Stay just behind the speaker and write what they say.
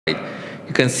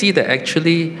you can see that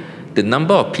actually the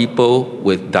number of people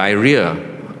with diarrhea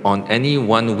on any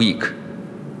 1 week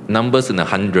numbers in the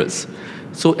hundreds.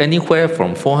 So anywhere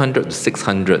from 400 to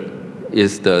 600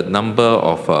 is the number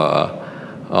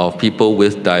of people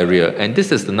with diarrhea. And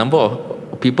this is the number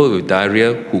of people with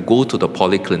diarrhea who go to the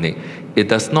polyclinic. It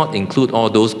does not include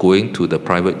all those going to the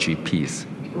private GPs.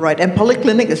 Right, and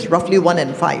polyclinic is roughly 1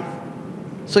 in 5.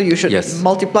 So you should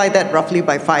multiply that roughly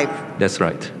by 5. That's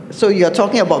right. So you're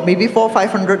talking about maybe 400 or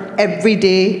 500 every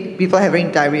day people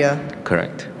having diarrhea.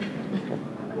 Correct.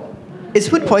 Is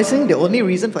food poisoning the only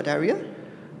reason for diarrhea?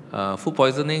 Food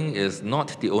poisoning is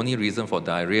not the only reason for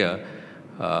diarrhea,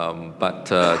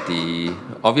 but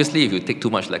obviously if you take too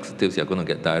much laxatives, you're going to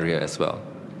get diarrhea as well.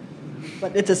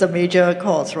 But it is a major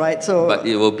cause, right? But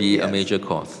it will be a major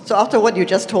cause. So after what you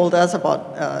just told us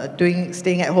about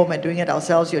staying at home and doing it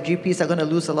ourselves, your GPs are going to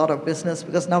lose a lot of business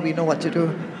because now we know what to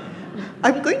do.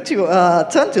 I'm going to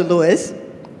turn to Louis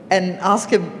and ask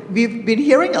him, we've been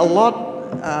hearing a lot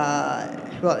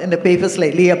in the papers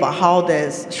lately about how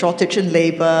there's shortage in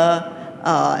labor,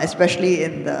 especially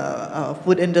in the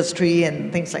food industry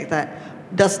and things like that.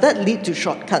 Does that lead to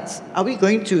shortcuts? Are we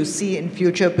going to see in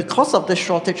future, because of the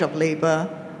shortage of labor,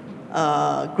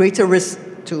 greater risk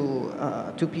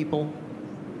to people?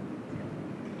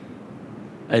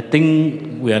 I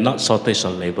think we are not shortage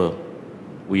of labor.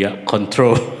 We are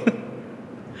control.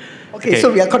 Okay,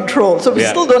 so we are controlled. So we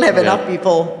still don't have enough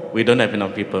people. We don't have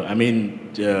enough people. I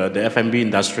mean, the F&B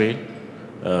industry,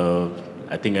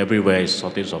 I think everywhere is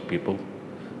shortage of people.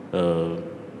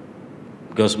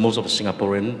 Because most of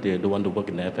Singaporeans, they don't want to work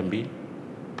in the F&B.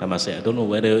 I must say, I don't know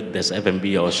whether there's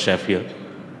F&B or chef here.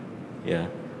 Yeah.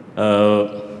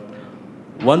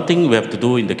 One thing we have to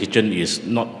do in the kitchen is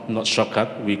not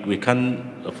shortcut. We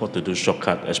can't afford to do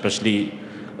shortcut, especially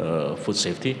food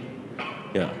safety.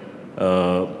 Yeah.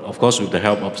 Of course, with the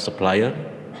help of supplier,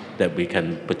 that we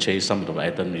can purchase some of the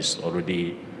item is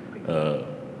already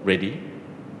ready.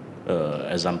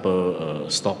 Example,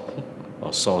 stock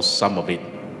or sauce, some of it.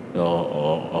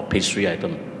 Or pastry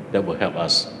item that will help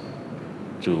us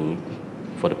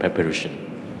for the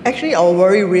preparation. Actually, our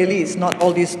worry really is not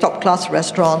all these top-class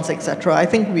restaurants, etc. I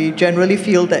think we generally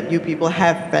feel that you people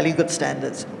have fairly good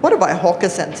standards. What about hawker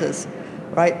centers,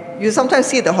 right? You sometimes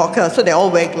see the hawker, so they all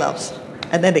wear gloves,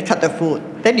 and then they cut the food.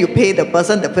 Then you pay the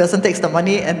person takes the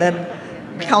money, and then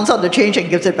counts out the change and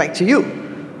gives it back to you.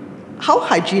 How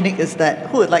hygienic is that?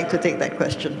 Who would like to take that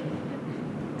question?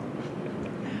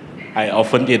 I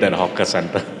often eat at a hawker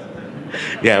center.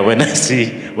 Yeah, when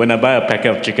I buy a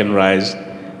packet of chicken rice,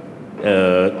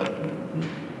 the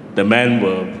man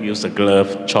will use a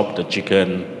glove, chop the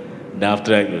chicken. Then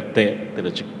after that, you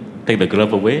take the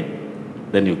glove away.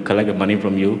 Then you collect the money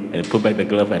from you and put back the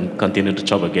glove and continue to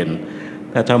chop again.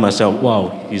 I tell myself,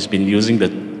 wow, he's been using the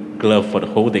glove for the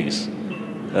whole days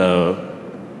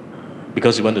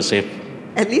because he want to save.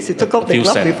 At least you took off the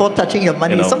glove before touching your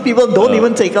money. Some people don't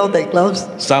even take out their gloves.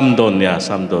 Some don't, yeah,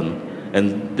 some don't.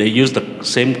 And they use the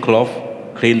same cloth,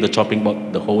 clean the chopping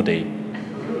board the whole day.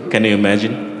 Can you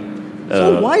imagine?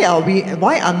 So why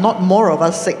are not more of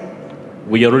us sick?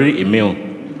 We are already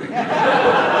immune.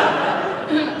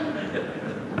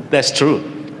 That's true.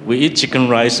 We eat chicken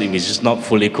rice if it's just not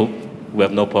fully cooked, we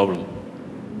have no problem.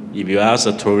 If you ask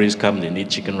a tourist come, they need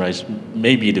chicken rice,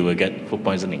 maybe they will get food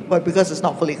poisoning. But because it's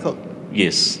not fully cooked?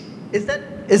 Yes. Is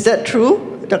that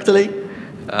true, Dr. Lee?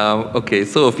 Okay,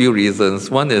 so a few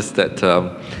reasons. One is that,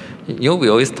 we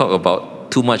always talk about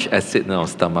too much acid in our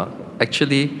stomach.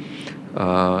 Actually,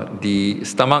 the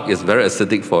stomach is very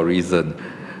acidic for a reason.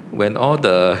 When all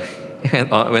the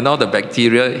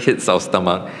bacteria hits our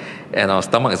stomach, and our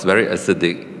stomach is very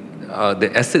acidic,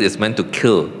 the acid is meant to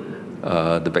kill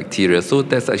the bacteria. So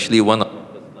that's actually one of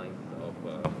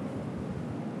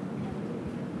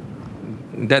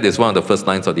the first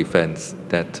lines of defense,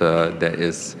 that there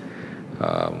is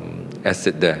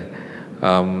acid there.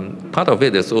 Part of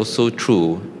it is also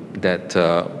true that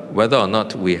whether or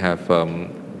not we have,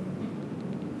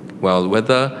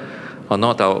 whether or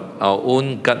not our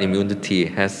own gut immunity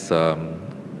has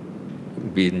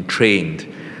been trained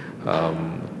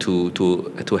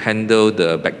to handle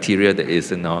the bacteria that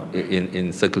is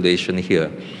in circulation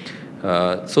here.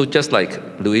 So just like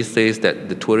Louis says that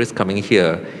the tourists coming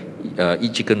here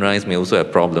eat chicken rice may also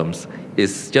have problems.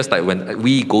 It's just like when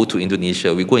we go to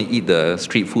Indonesia, we go and eat the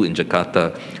street food in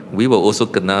Jakarta, we will also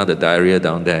kena the diarrhea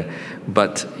down there.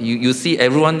 But you see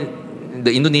everyone,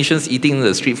 the Indonesians eating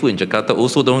the street food in Jakarta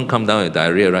also don't come down with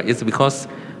diarrhea, right? It's because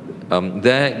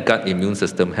their gut immune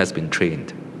system has been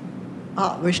trained.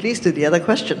 Which leads to the other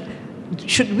question.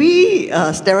 should we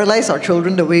sterilize our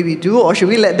children the way we do, or should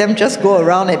we let them just go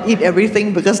around and eat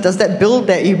everything? Because does that build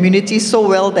their immunity so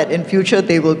well that in future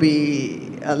they will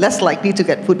be less likely to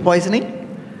get food poisoning?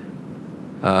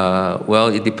 Well,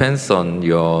 it depends on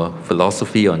your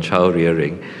philosophy on child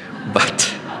rearing,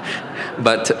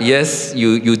 but yes,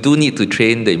 you do need to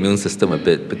train the immune system a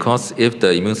bit, because if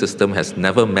the immune system has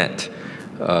never met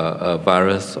a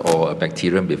virus or a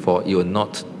bacterium before, you will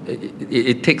not.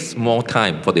 It takes more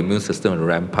time for the immune system to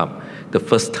ramp up the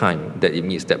first time that it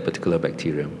meets that particular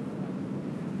bacterium.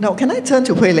 Now, can I turn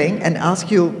to Hui Ling and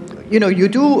ask you, you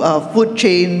do food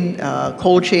chain,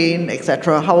 cold chain,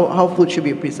 etc., how food should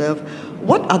be preserved.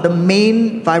 What are the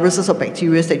main viruses or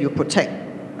bacteria that you protect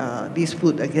these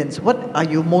food against? What are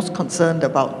you most concerned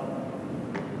about?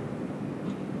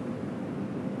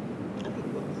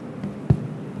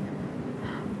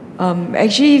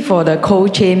 Actually, for the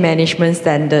cold chain management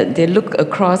standard, they look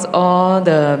across all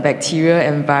the bacteria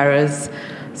and virus.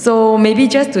 So maybe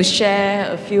just to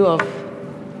share a few of.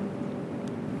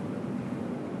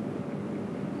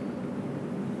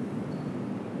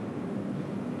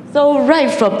 So right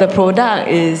from the product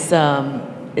is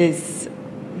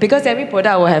because every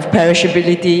product will have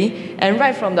perishability, and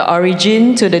right from the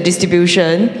origin to the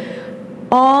distribution,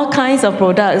 all kinds of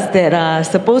products that are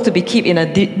supposed to be kept in a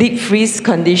deep freeze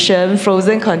condition,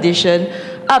 frozen condition,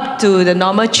 up to the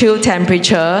normal chill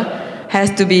temperature, has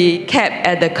to be kept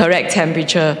at the correct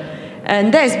temperature.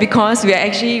 And that is because we are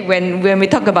actually, when we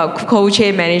talk about cold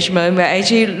chain management, we're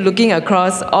actually looking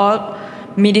across all,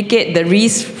 mitigate the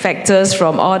risk factors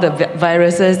from all the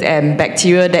viruses and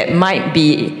bacteria that might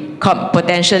be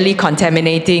potentially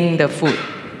contaminating the food.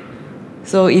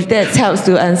 So if that helps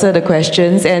to answer the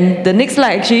questions, and the next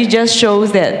slide actually just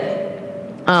shows that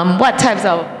what types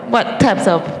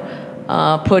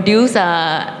of produce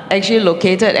are actually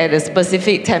located at a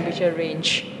specific temperature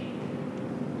range.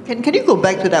 Can you go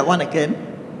back to that one again?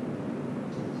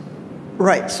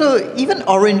 Right. So even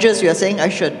oranges, you are saying I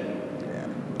should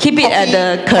keep it at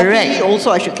the correct. Coffee also,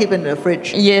 I should keep it in the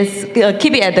fridge. Yes,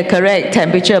 keep it at the correct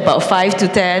temperature, about 5 to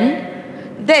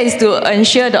 10. That is to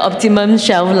ensure the optimum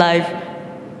shelf life.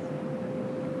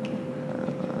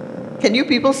 Can you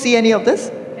people see any of this?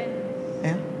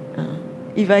 Yeah.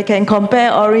 If I can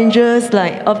compare oranges,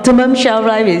 like optimum shelf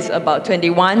life is about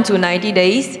 21 to 90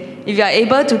 days. If you are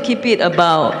able to keep it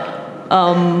about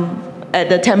at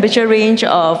the temperature range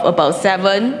of about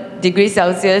 7 degrees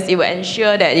Celsius, it will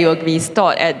ensure that it will be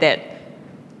stored at that.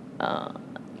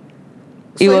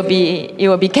 It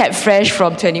will be kept fresh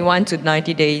from 21 to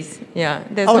 90 days. Yeah.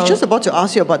 I was just about to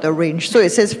ask you about the range. So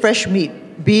it says fresh meat,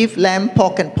 beef, lamb,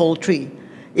 pork, and poultry.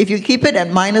 If you keep it at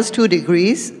 -2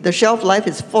 degrees, the shelf life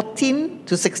is 14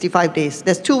 to 65 days.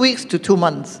 That's 2 weeks to 2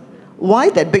 months. Why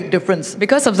that big difference?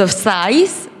 Because of the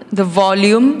size, the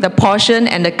volume, the portion,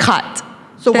 and the cut.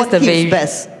 So what keeps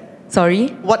best? Sorry?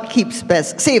 What keeps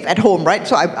best? Say if at home, right?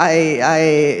 So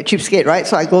I cheapskate, right?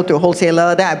 So I go to a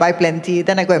wholesaler, then I buy plenty,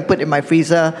 then I go and put it in my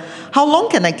freezer. How long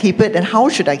can I keep it, and how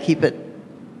should I keep it?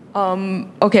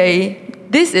 Okay,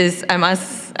 this is, I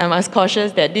must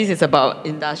cautious that this is about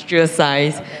industrial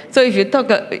size. So if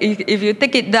you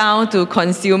take it down to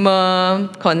consumer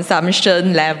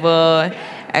consumption level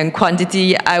and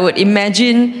quantity, I would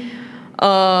imagine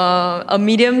a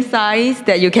medium size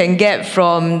that you can get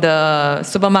from the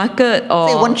supermarket, or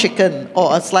say one chicken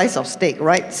or a slice of steak,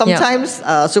 right? Sometimes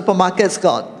supermarkets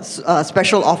got a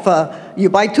special offer. You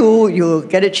buy 2, you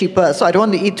get it cheaper. So I don't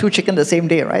want to eat 2 chicken the same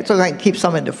day, right? So I can keep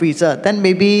some in the freezer. Then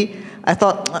maybe I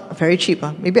thought, very cheap.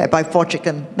 Maybe I buy 4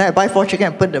 chicken. Then I buy 4 chicken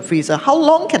and put in the freezer. How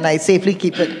long can I safely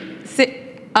keep it?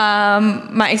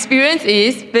 My experience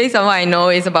is, based on what I know,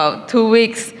 is about 2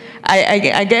 weeks.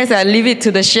 I guess I leave it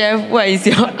to the chef. What is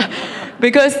your...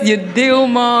 because you deal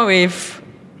more with...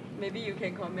 Maybe you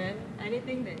can comment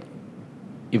anything that...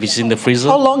 If it's in the freezer...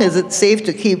 How long is it safe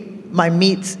to keep my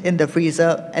meats in the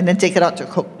freezer and then take it out to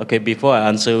cook? Okay, before I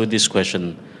answer this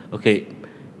question, okay,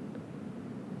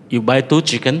 you buy 2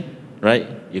 chicken, right?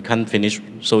 You can't finish,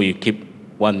 so you keep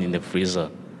 1 in the freezer.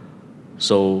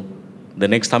 So the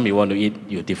next time you want to eat,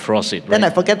 you defrost it, right? Then I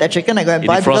forget that chicken, I go and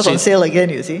buy because it's on sale again,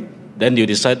 you see? Then you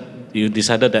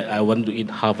decided that I want to eat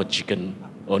half a chicken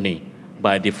only,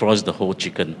 but I defrost the whole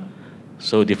chicken.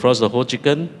 So defrost the whole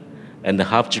chicken and the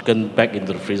half chicken back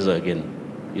into the freezer again.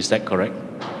 Is that correct?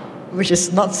 Which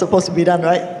is not supposed to be done,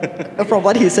 right? From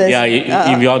what he says. Yeah,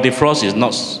 if your defrost is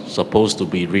not supposed to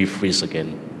be refreeze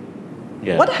again.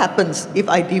 Yeah. What happens if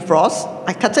I defrost,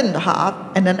 I cut it in half,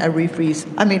 and then I refreeze?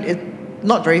 I mean, it's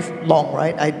not very long,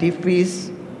 right? I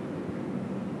defreeze,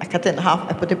 I cut it in half,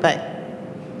 I put it back.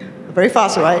 Very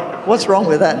fast, right? What's wrong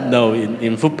with that? No,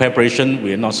 in food preparation,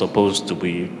 we're not supposed to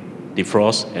be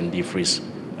defrost and defreeze.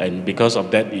 And because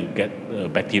of that, you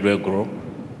get bacterial growth.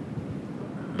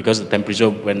 Because the temperature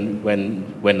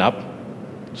went up,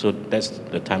 so that's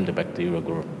the time the bacteria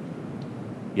grow.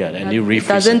 Yeah, and you refreeze It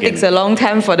doesn't again. take a long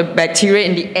time for the bacteria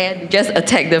in the air to just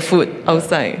attack the food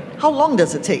outside. How long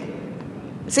does it take?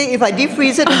 Say if I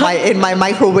defreeze it in my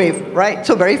microwave, right?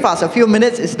 So very fast, a few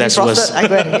minutes, it's That's defrosted. worse. I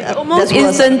go and, Almost that's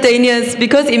worse. instantaneous,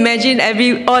 because imagine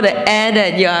all the air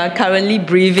that you are currently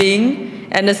breathing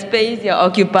and the space you're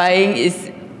occupying is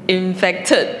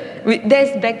infected.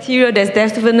 There's bacteria, there's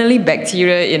definitely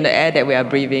bacteria in the air that we are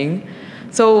breathing.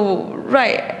 So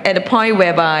right at the point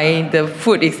whereby the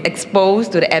food is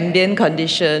exposed to the ambient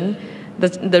condition,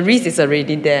 the risk is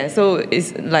already there. So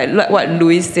it's like what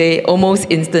Louis say, almost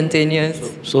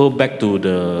instantaneous. So back to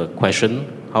the question,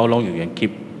 how long you can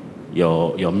keep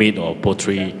your meat or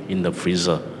poultry in the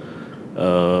freezer?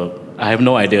 I have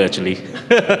no idea actually.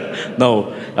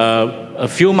 No, a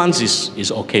few months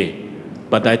is okay,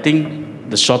 but I think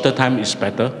the shorter time is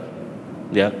better.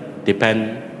 Yeah,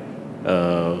 depend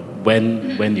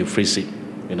when you freeze it.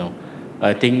 You know,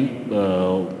 I think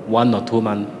 1 or 2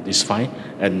 months is fine,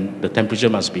 and the temperature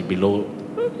must be below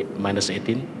minus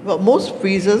 18. Well, most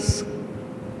freezers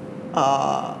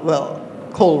are, well,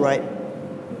 cold, right?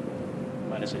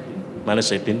 Minus 18.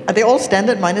 Minus 18. Are they all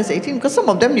standard minus 18? Because some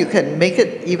of them you can make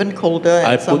it even colder.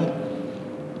 And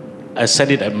I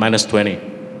set it at minus 20.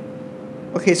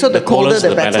 Okay, so the colder coldest,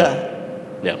 the better.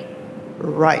 Yeah.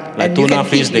 Right. Like and you tuna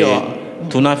can fish, heat your...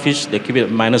 tuna fish, they keep it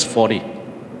at minus 40.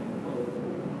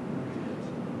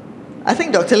 I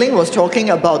think Dr. Ling was talking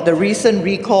about the recent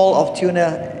recall of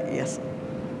tuna. Yes.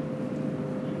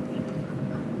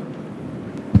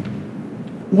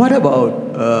 What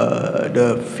about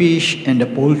the fish and the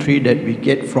poultry that we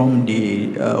get from the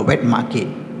wet market?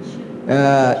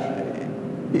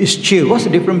 It's chilled. What's the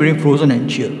difference between frozen and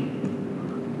chilled?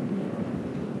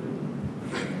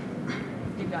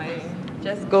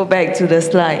 Just go back to the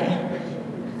slide.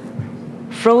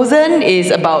 Frozen is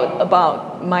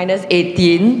about minus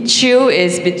 18. Chill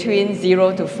is between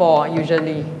 0 to 4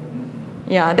 usually.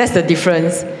 Yeah, that's the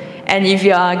difference. And if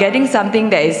you are getting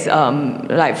something that is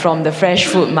like from the fresh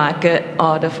food market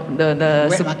or the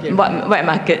wet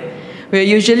market, we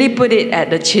usually put it at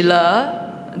the chiller.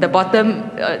 The bottom,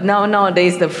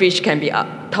 nowadays the fridge can be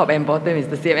up, top and bottom is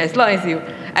the same. As long as you,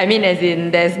 as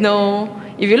in there's no,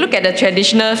 if you look at the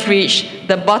traditional fridge,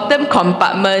 the bottom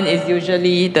compartment is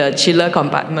usually the chiller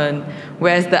compartment,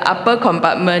 whereas the upper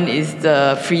compartment is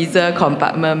the freezer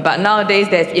compartment. But nowadays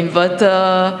there's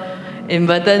inverter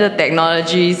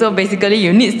technology, so basically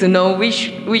you need to know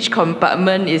which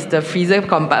compartment is the freezer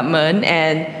compartment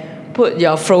and put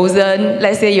your frozen.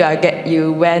 Let's say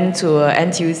you went to a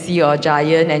NTUC or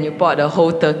Giant and you bought a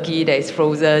whole turkey that is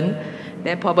frozen,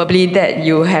 then probably that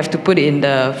you have to put it in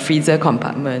the freezer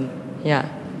compartment. Yeah.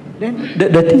 Then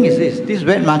the thing is this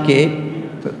wet market,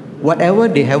 whatever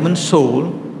they haven't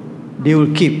sold, they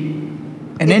will keep.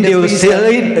 And then they will sell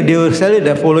it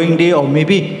the following day, or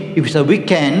maybe if it's a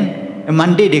weekend, and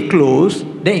Monday they close,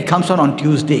 then it comes out on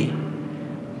Tuesday.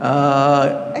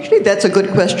 Actually, that's a good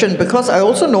question, because I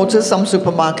also noticed some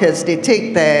supermarkets, they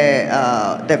take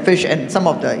their fish and some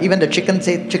of even the chicken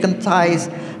thighs,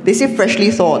 they say freshly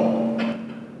thawed.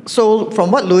 So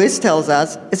from what Louis tells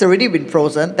us, it's already been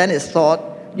frozen, then it's thawed.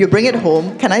 You bring it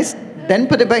home. Can I then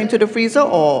put it back into the freezer,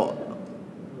 or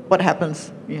what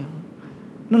happens? Yeah.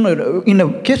 No. In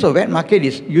the case of wet market,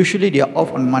 is usually they are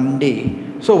off on Monday.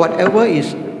 So whatever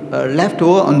is left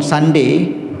over on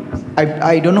Sunday,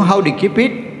 I don't know how they keep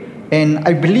it, and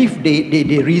I believe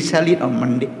they resell it on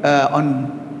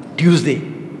on Tuesday.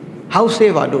 How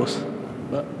safe are those?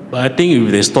 But I think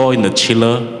if they store in the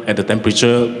chiller at the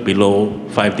temperature below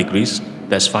 5 degrees,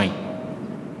 that's fine,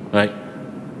 right?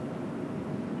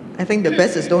 I think the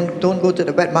best is don't go to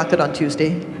the wet market on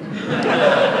Tuesday.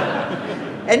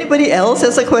 Anybody else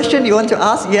has a question you want to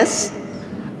ask? Yes?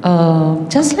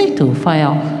 Just like to find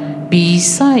out,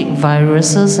 beside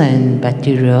viruses and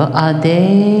bacteria, are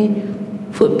there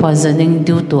food poisoning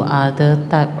due to other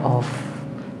type of,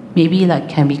 maybe like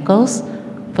chemicals?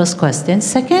 First question.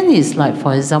 Second is like,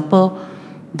 for example,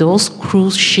 those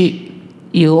cruise ship,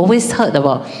 you always heard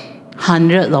about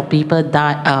hundreds of people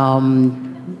die,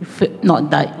 not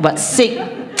died, but sick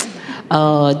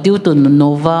due to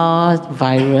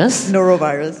Norovirus.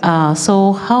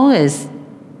 So how is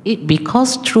it,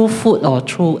 because through food or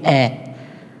through air?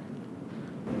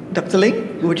 Dr.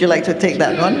 Ling, would you like to take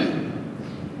that one?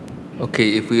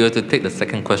 Okay, if we were to take the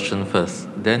second question first,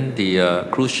 then the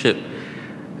cruise ship,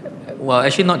 well,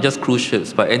 actually not just cruise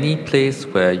ships, but any place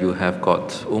where you have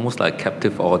got almost like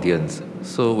captive audience.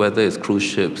 So whether it's cruise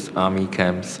ships, army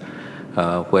camps,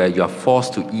 where you are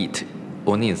forced to eat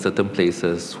only in certain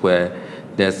places where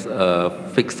there's a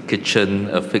fixed kitchen,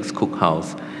 a fixed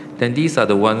cookhouse, then these are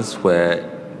the ones where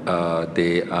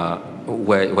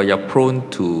where you're prone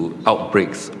to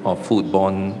outbreaks of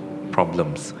foodborne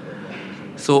problems.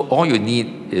 So all you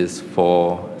need is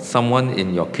for someone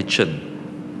in your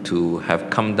kitchen to have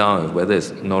come down, whether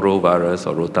it's norovirus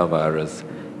or rotavirus,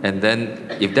 and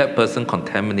then if that person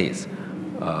contaminates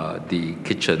the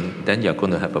kitchen, then you're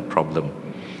going to have a problem.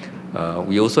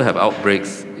 We also have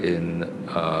outbreaks in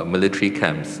military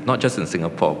camps, not just in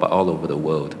Singapore, but all over the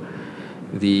world.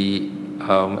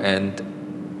 And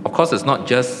of course, it's not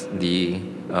just the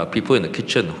people in the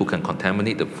kitchen who can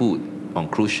contaminate the food on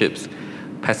cruise ships.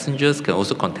 Passengers can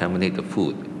also contaminate the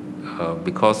food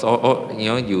because,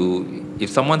 if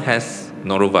someone has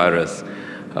norovirus,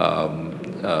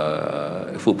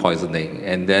 food poisoning,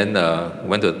 and then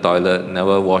went to the toilet,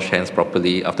 never washed hands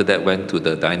properly, after that went to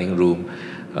the dining room,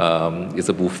 it's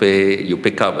a buffet, you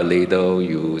pick up a ladle,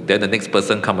 then the next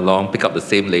person come along, pick up the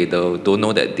same ladle, don't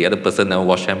know that the other person never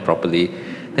washed hands properly,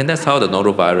 then that's how the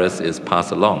norovirus is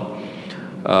passed along.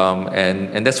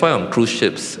 And that's why on cruise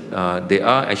ships, they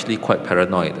are actually quite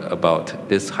paranoid about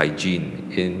this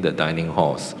hygiene in the dining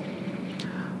halls.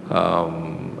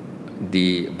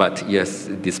 But yes,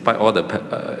 despite all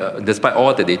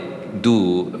that they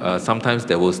do, sometimes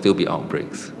there will still be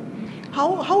outbreaks.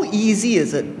 How easy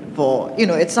is it for,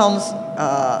 it sounds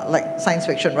like science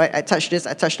fiction, right? I touch this,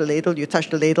 I touch the ladle, you touch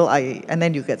the ladle, and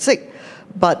then you get sick.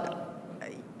 But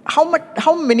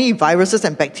how many viruses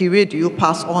and bacteria do you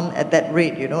pass on at that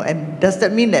rate, And does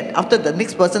that mean that after the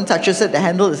next person touches it, the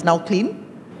handle is now clean?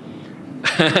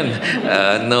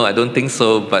 No, I don't think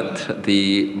so, but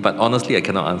honestly, I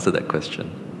cannot answer that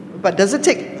question. But does it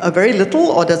take a very little,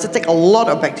 or does it take a lot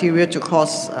of bacteria to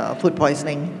cause food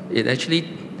poisoning? It actually,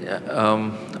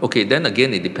 then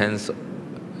again, it depends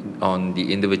on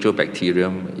the individual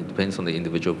bacterium, it depends on the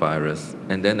individual virus,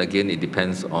 and then again, it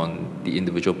depends on the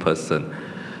individual person.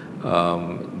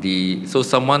 So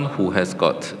someone who has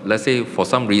got, let's say for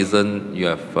some reason you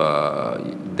have,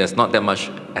 there's not that much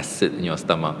acid in your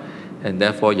stomach, and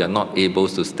therefore you're not able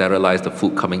to sterilize the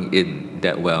food coming in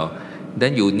that well,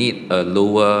 then you need a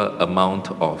lower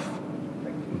amount of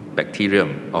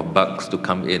bacterium or bugs to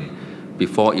come in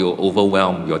before it will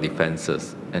overwhelm your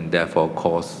defenses and therefore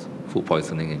cause food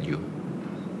poisoning in you.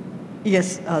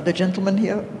 Yes, the gentleman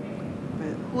here.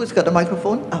 Who's got the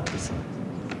microphone? Please.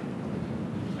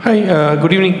 Hi,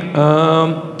 good evening.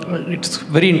 It's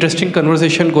very interesting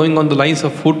conversation going on the lines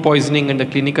of food poisoning and the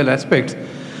clinical aspects.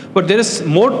 But there is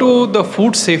more to the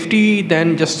food safety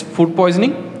than just food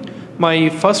poisoning. My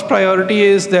first priority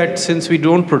is that since we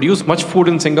don't produce much food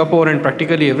in Singapore and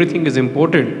practically everything is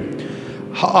imported,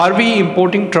 are we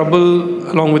importing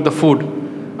trouble along with the food?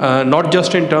 Not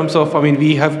just in terms of,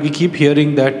 we keep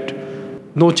hearing that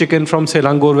no chicken from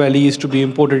Selangor Valley is to be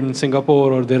imported in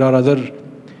Singapore, or there are other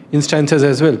instances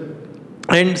as well.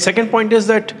 And second point is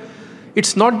that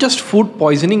it's not just food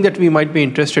poisoning that we might be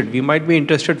interested. We might be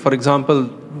interested, for example,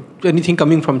 anything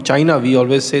coming from China, we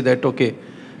always say that, okay,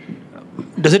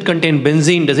 does it contain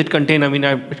benzene? Does it contain,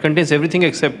 it contains everything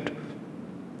except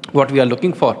what we are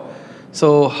looking for.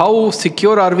 So how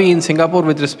secure are we in Singapore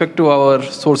with respect to our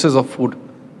sources of food?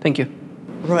 Thank you.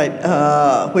 Right.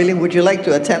 Hui Ling, would you like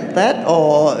to attempt that?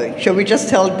 Or shall we just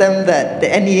tell them that the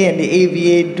NEA and the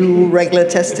AVA do regular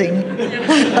testing?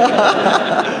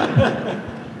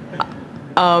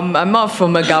 I'm not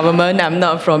from a government, I'm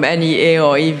not from NEA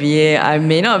or AVA. I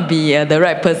may not be the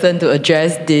right person to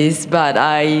address this, but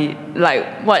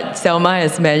like what Selma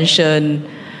has mentioned,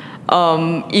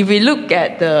 if we look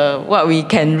at what we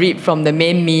can read from the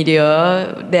main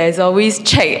media, there's always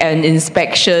check and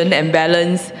inspection and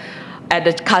balance at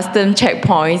the custom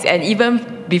checkpoints, and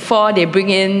even before they bring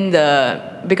in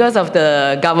because of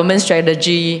the government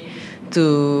strategy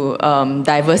to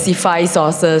diversify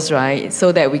sources, right,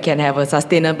 so that we can have a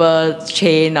sustainable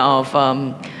chain of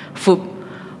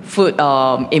food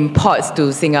imports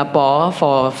to Singapore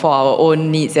for our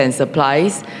own needs and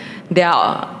supplies.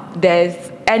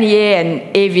 There's NEA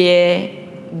and AVA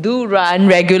do run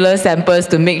regular samples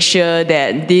to make sure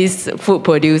that these food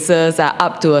producers are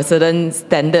up to a certain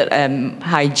standard and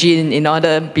hygiene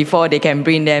before they can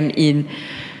bring them in.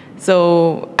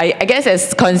 So I guess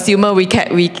as consumer, we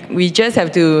just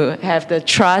have to have the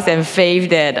trust and faith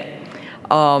that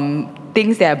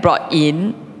things that are brought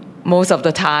in most of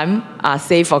the time are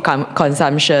safe for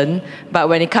consumption. But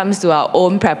when it comes to our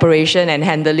own preparation and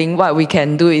handling, what we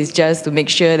can do is just to make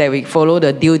sure that we follow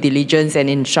the due diligence and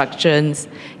instructions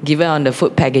given on the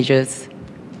food packages.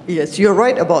 Yes, you're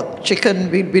right about chicken.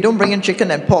 We don't bring in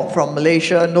chicken and pork from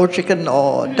Malaysia, no chicken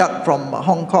or duck from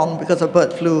Hong Kong because of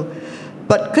bird flu.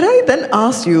 But could I then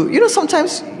ask you,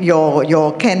 sometimes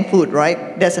your canned food,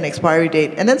 right, there's an expiry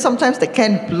date, and then sometimes the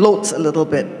can bloats a little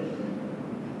bit.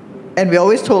 And we're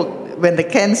always told when the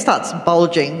can starts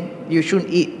bulging, you shouldn't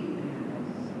eat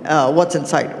what's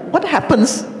inside. What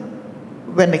happens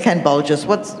when the can bulges?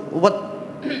 What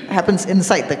happens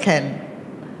inside the can?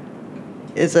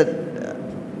 Is it...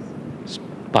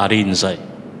 Party inside.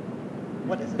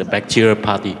 What is the bacteria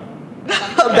party.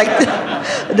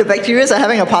 The bacteria are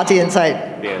having a party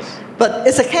inside. Yes. But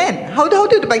it's a can. How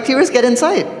do the bacteria get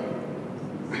inside?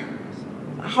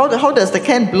 How does the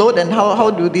can bloat and how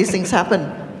do these things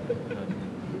happen?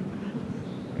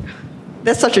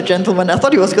 That's such a gentleman. I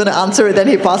thought he was going to answer it, then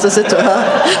he passes it to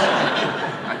her.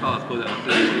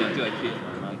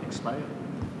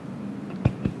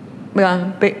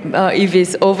 If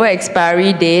it's over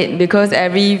expiry date, because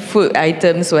every food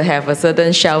items will have a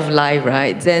certain shelf life,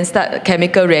 right? Then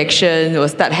chemical reaction will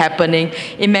start happening.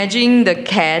 Imagine the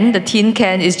tin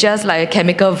can is just like a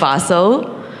chemical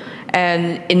vessel,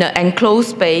 and in an enclosed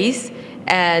space,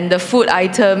 and the food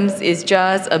items is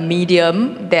just a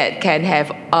medium that can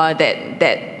have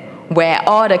where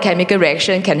all the chemical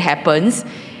reaction can happen,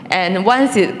 and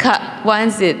once it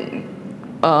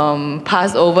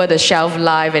pass over the shelf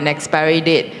life and expiry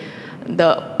date,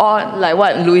 like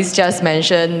what Luis just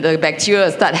mentioned, the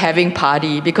bacteria start having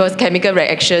party because chemical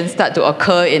reactions start to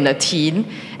occur in the tin,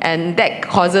 and that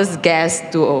causes gas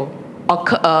to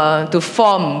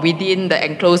form within the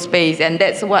enclosed space, and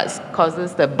that's what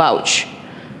causes the bulge.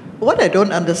 What I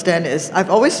don't understand is, I've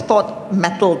always thought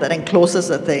metal that encloses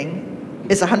a thing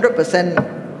is 100%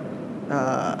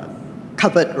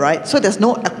 covered, right? So there's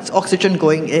no oxygen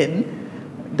going in.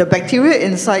 The bacteria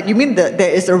inside, you mean that there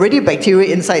is already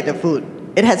bacteria inside the food?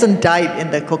 It hasn't died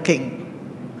in the cooking.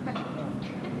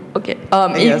 Okay.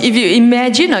 Yes. If you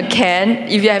imagine a can,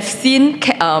 if you have seen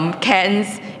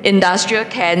cans, industrial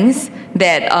cans,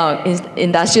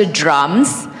 industrial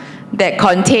drums that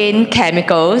contain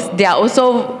chemicals, they are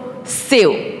also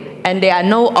sealed, and there are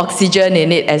no oxygen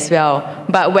in it as well.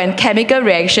 But when chemical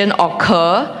reaction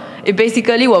occur, it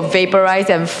basically will vaporize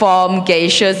and form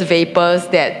gaseous vapors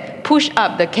that push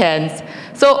up the cans.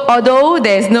 So although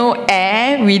there's no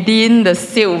air within the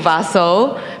sealed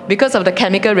vessel, because of the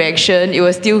chemical reaction, it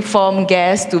will still form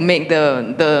gas to make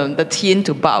the tin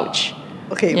to bulge.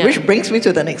 Okay, Yeah. which brings me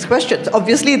to the next question.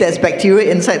 Obviously, there's bacteria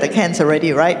inside the cans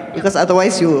already, right? Because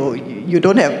otherwise you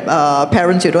don't have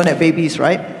parents, you don't have babies,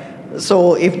 right?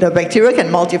 So if the bacteria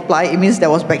can multiply, it means there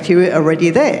was bacteria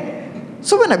already there.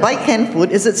 So when I buy canned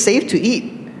food, is it safe to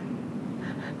eat?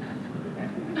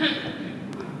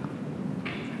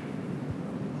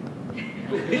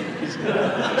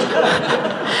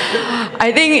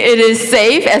 I think it is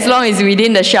safe as long as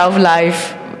within the shelf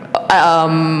life.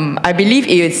 I believe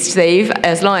it is safe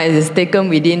as long as it's taken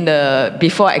within the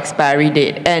before expiry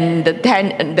date, and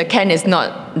the can is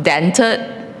not dented.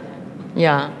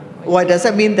 Yeah. Why does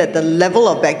that mean that the level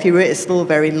of bacteria is still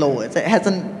very low? It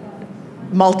hasn't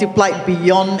multiplied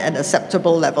beyond an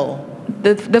acceptable level.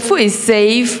 The food is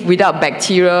safe without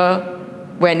bacteria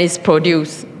when it's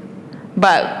produced,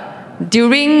 but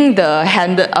during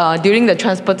the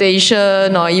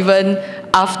transportation or even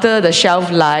after the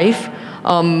shelf life,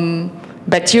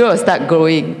 bacteria will start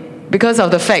growing because of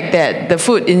the fact that the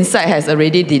food inside has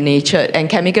already denatured and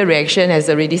chemical reaction has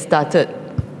already started.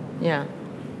 Yeah.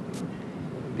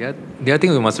 The other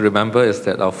thing we must remember is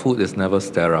that our food is never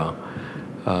sterile,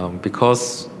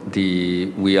 because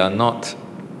we are not,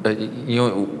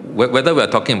 whether we are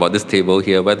talking about this table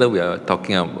here, whether we are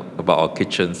talking about our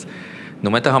kitchens, no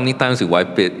matter how many times we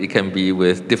wipe it, it can be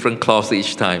with different cloths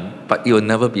each time, but it will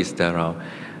never be sterile.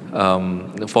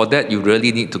 For that, you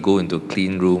really need to go into a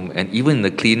clean room, and even in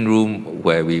the clean room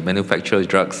where we manufacture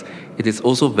drugs, it is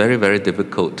also very, very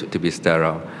difficult to be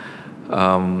sterile.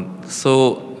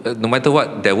 So no matter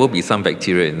what, there will be some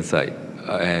bacteria inside,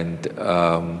 and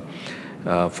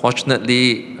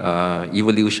fortunately,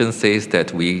 evolution says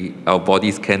that our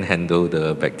bodies can handle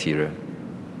the bacteria.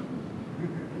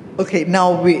 Okay,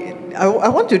 now I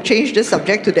want to change this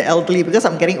subject to the elderly because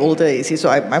I'm getting older, you see, so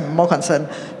I'm more concerned.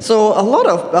 So a lot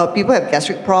of people have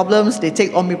gastric problems. They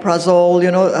take omeprazole,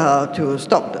 to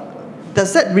stop.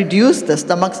 Does that reduce the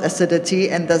stomach's acidity,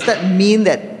 and does that mean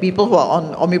that people who are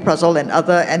on omeprazole and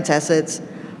other antacids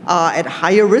are at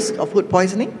higher risk of food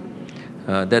poisoning?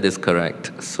 That is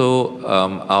correct. So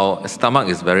our stomach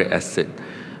is very acid.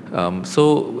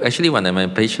 So actually,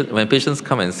 when patients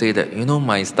come and say that,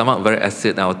 my stomach very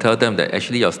acid, I'll tell them that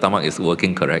actually your stomach is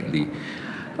working correctly.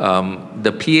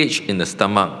 The pH in the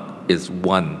stomach is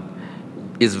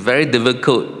 1. It's very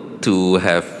difficult to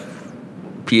have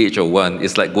pH of 1.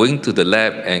 It's like going to the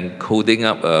lab and holding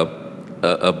up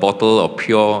a bottle of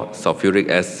pure sulfuric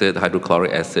acid,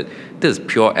 hydrochloric acid. This is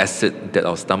pure acid that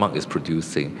our stomach is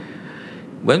producing.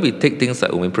 When we take things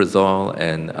like omeprazole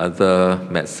and other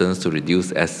medicines to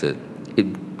reduce acid,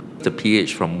 the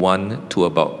pH from 1 to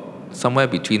about somewhere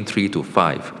between 3 to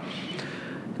 5.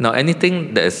 Now,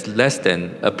 anything that is less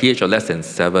than a pH of less than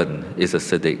 7 is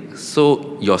acidic.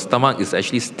 So your stomach is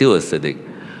actually still acidic,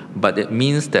 but it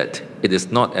means that it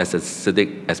is not as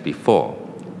acidic as before.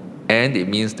 And it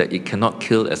means that it cannot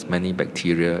kill as many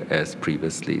bacteria as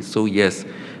previously. So yes,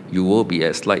 you will be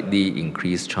at slightly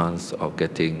increased chance of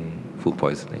getting food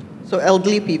poisoning. So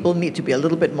elderly people need to be a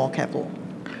little bit more careful.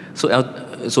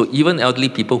 So even elderly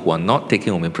people who are not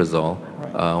taking omeprazole,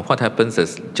 what happens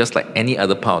is, just like any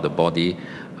other part of the body,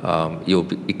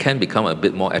 it can become a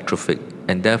bit more atrophic,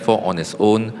 and therefore on its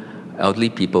own, elderly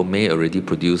people may already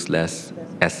produce less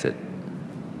acid.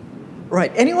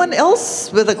 Right. Anyone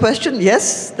else with a question?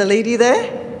 Yes, the lady there.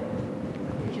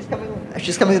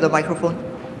 She's coming with the microphone.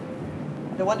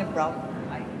 The one in brown.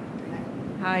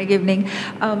 Hi, good evening.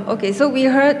 Okay, so we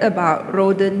heard about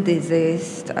rodent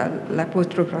disease,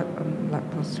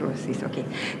 leptospirosis. Okay,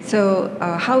 so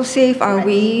how safe are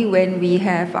we when we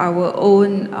have our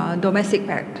own domestic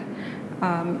pet?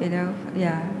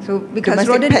 So because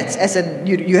domestic pets, as in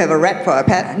you have a rat for a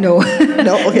pet? No,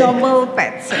 no, okay. Normal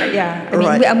pets. Yeah, I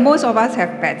mean, most of us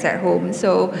have pets at home.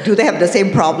 So do they have the same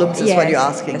problems? Is what you're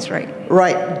asking? That's right.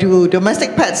 Right. Do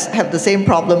domestic pets have the same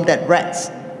problem that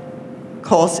rats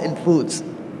cause in foods?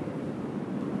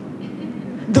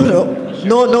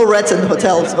 No rats in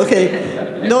hotels. Okay,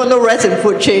 no rats in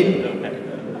food chain.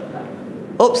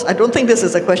 Oops, I don't think this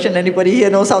is a question anybody here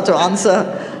knows how to answer.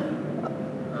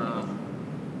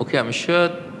 Okay, I'm sure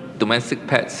domestic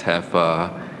pets have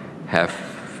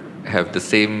the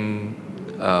same.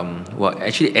 Well,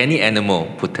 actually, any animal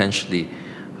potentially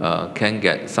can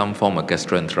get some form of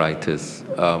gastroenteritis.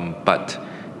 But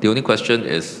the only question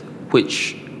is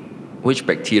which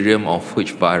bacterium or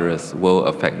which virus will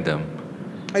affect them.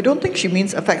 I don't think she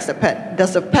means affects the pet.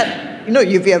 Does the pet,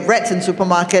 if you have rats in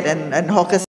supermarket and hawkers